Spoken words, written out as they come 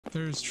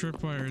There's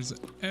tripwires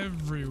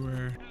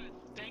everywhere.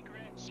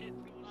 StankRat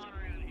shit's going on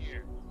around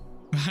here.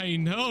 I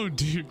know,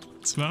 dude.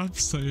 That's what I'm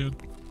saying.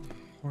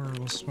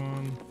 Horrible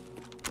spawn.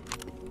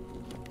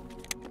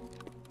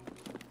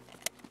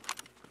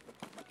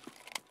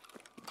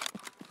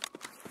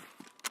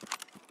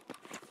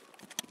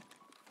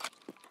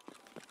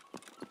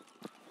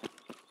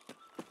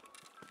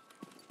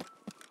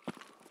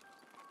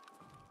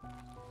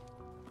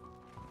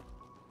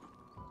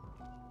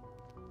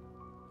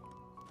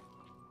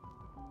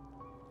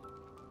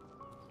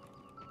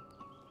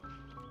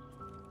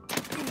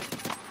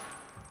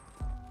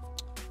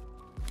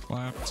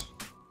 Flapped.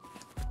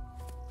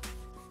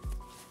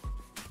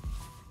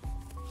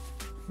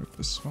 Rip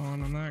the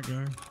spawn on that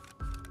guy.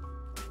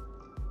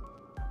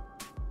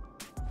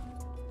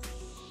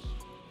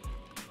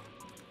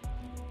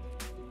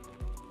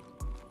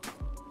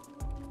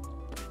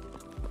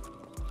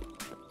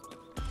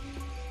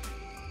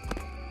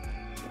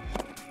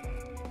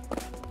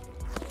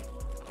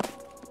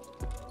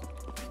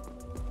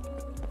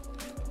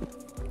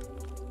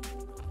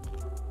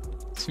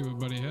 Let's see what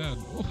buddy had.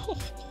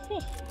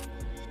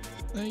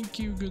 Thank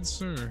you, good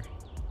sir.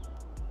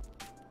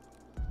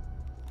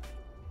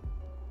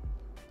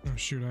 Oh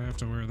shoot, I have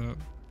to wear that.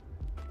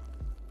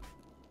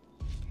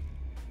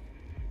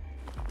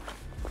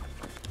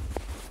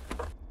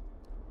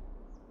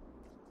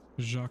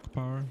 Jacques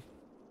power.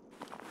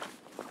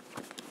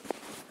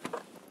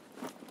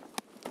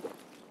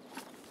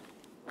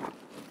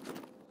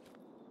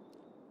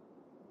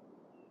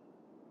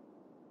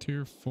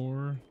 Tier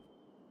 4.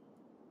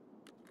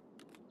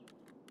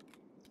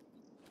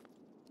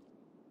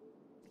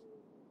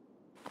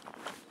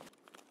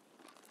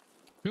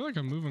 I feel like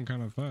I'm moving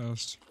kind of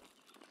fast.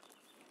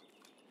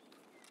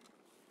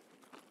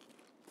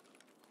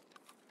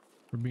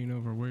 For being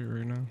overweight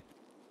right now.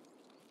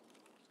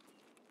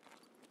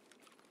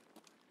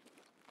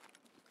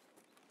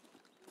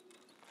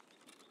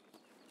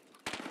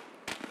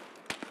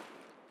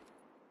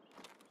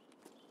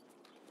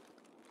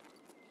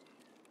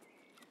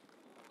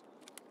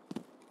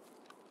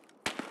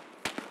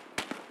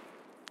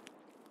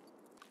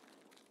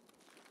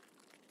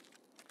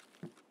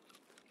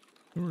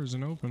 Door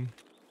isn't open.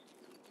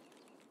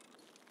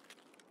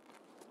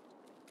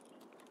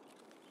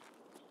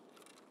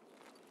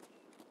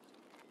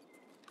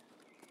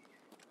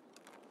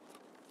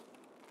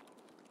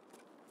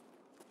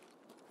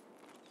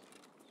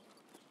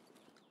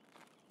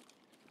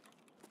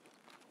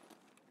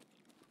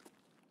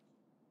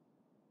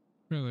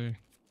 Really?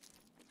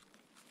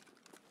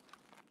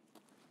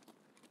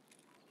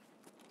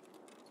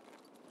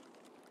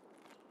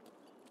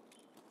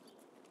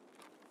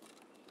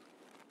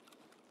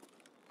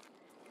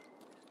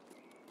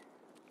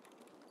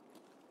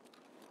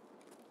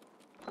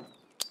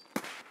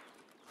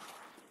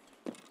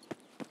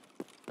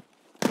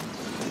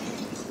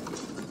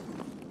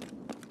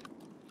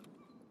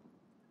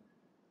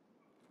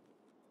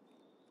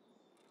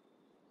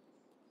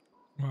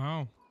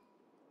 Wow.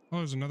 Oh,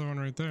 there's another one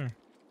right there.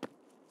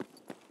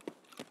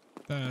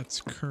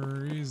 That's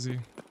crazy.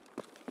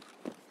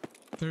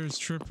 There's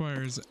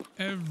tripwires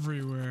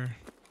everywhere.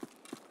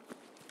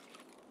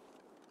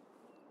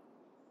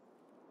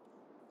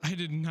 I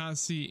did not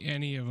see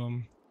any of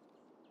them.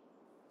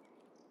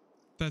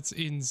 That's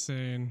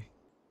insane.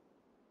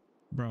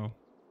 Bro.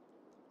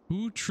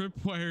 Who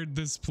tripwired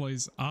this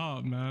place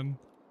up, man?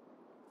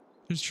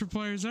 There's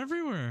tripwires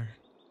everywhere.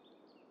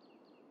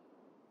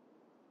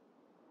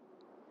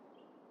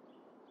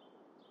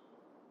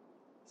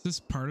 Is this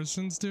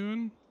Partisan's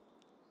doing?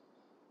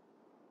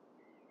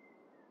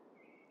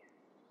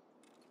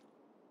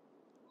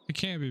 It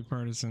can't be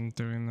Partisan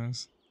doing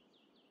this.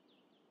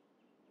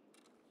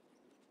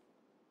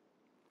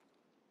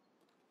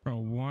 Bro,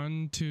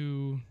 1,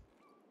 2,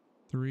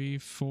 3,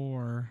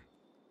 4.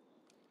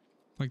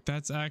 Like,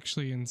 that's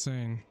actually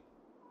insane.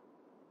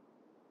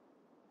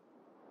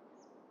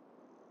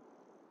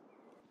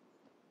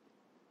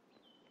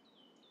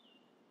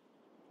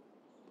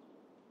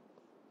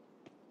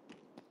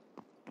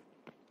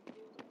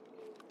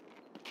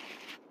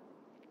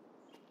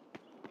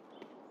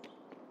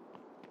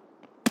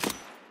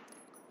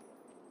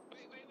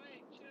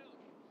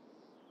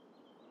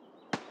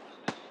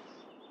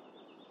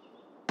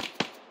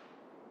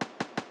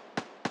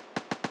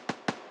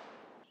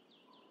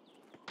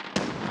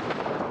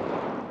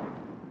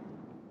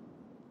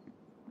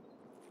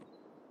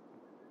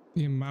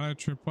 The amount of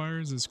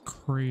tripwires is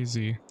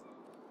crazy.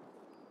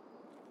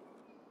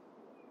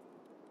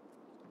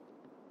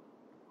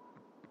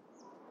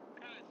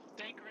 What kind of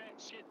StankRat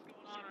shit's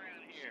going on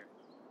around here?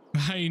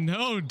 I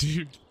know,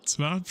 dude. That's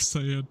what I'm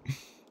saying.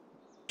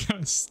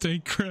 Kind of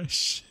StankRat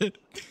shit.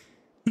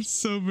 There's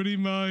so many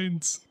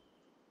mines.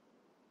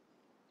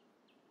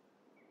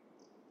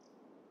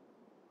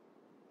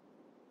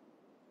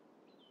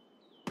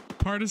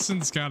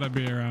 Partisan's gotta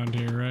be around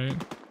here, right?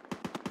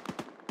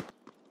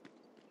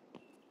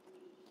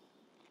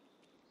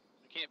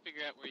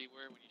 Figure out where you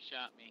were when you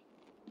shot me.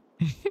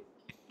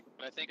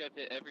 But I think I've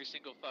hit every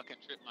single fucking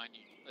trip mine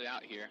you put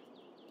out here.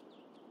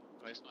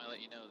 I just want to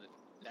let you know that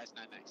that's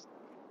not nice.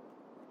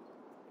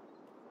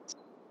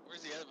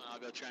 Where's the other one? I'll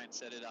go try and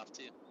set it off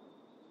too.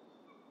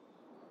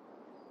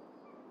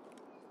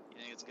 You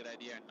think it's a good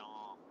idea or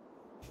no?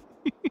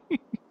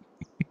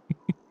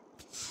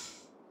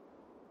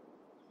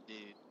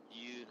 Dude,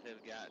 you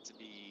have got to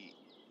be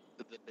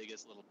the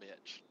biggest little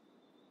bitch.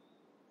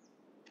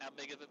 How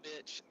big of a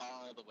bitch?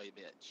 All the way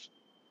bitch.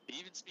 Do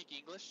you even speak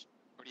English?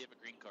 Or do you have a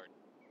green card?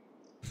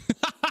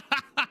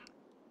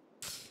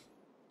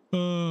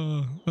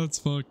 Oh, that's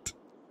fucked.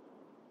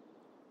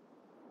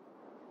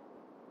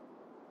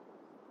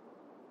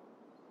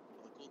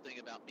 Well, the cool thing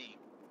about me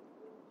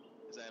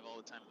is I have all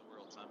the time in the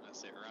world, so I'm going to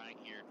sit right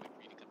here and wait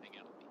for you to come hang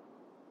out with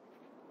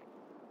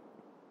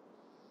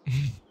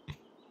me.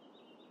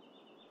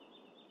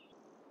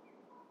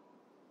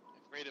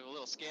 Afraid of a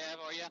little scav,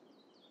 are ya?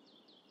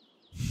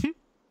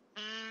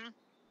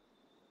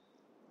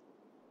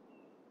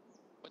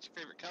 What's your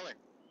favorite color?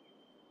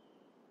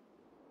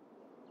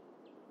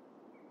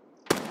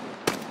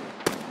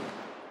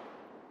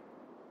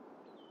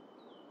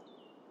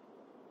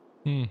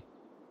 Hmm.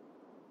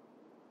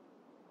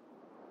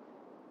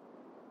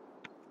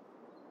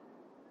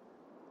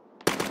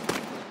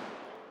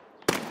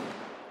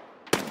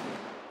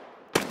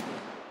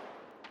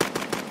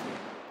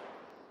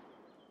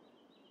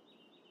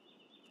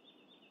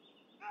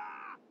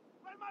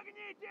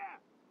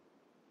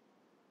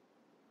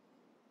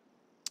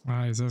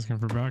 Ah, he's asking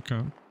for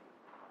backup.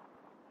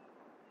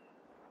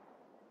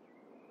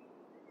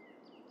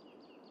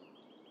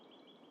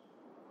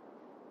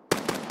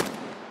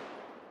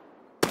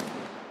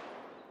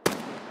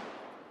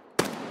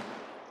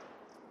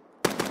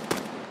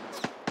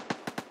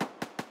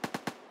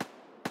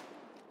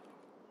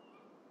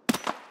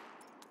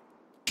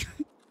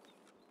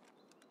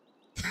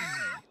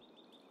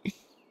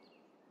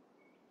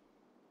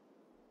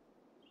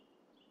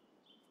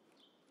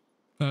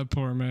 That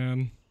poor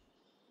man.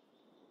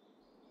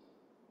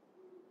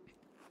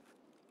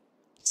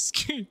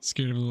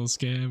 Scared of a little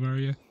scab, are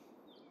you?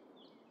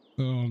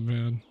 Oh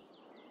man.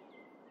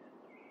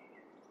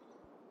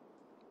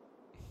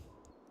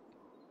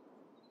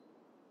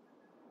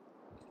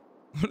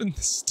 What in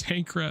the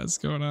stank rat's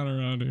going on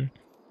around here?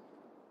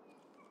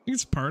 I think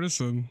it's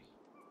Partisan.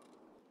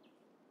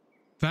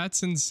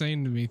 That's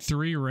insane to me.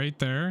 3 right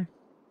there.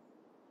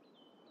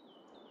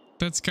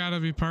 That's gotta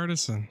be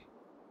Partisan.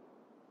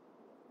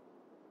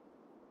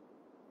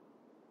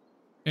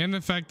 And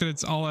the fact that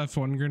it's all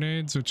F1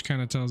 grenades, which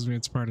kind of tells me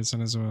it's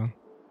Partisan as well.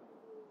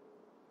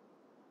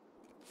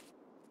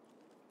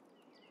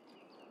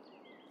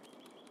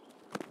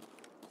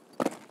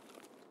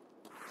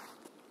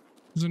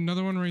 There's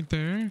another one right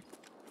there.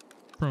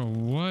 Bro,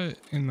 what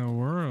in the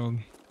world?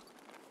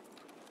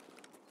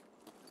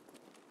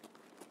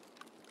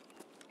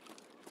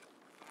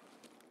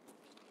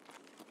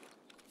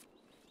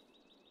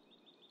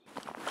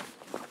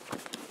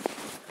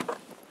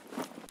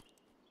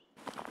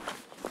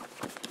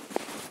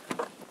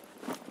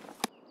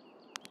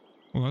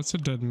 Well, that's a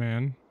dead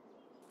man.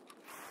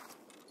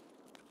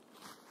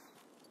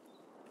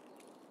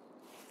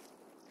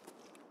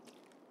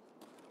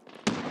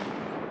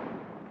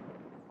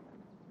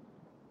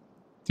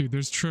 Dude,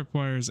 there's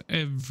tripwires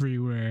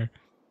everywhere.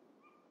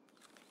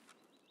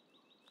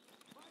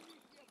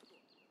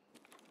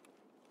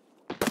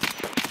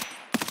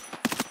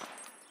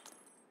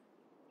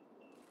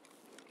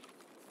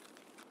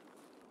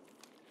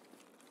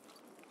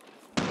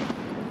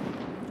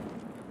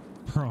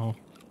 Bro.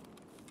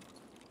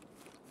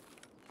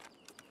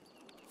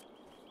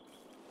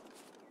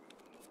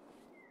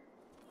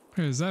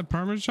 Hey, is that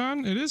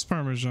Parmesan? It is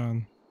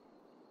Parmesan.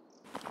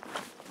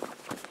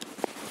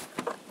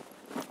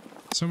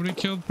 Somebody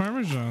killed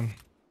Parmesan.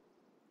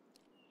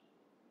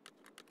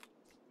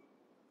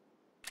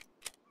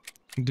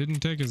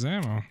 Didn't take his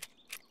ammo.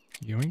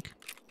 Yoink.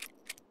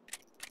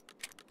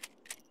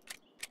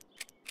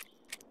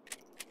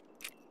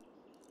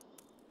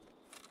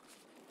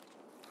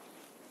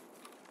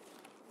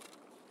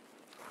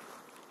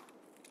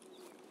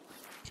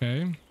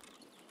 Okay.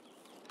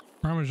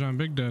 Parmesan,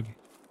 big dead.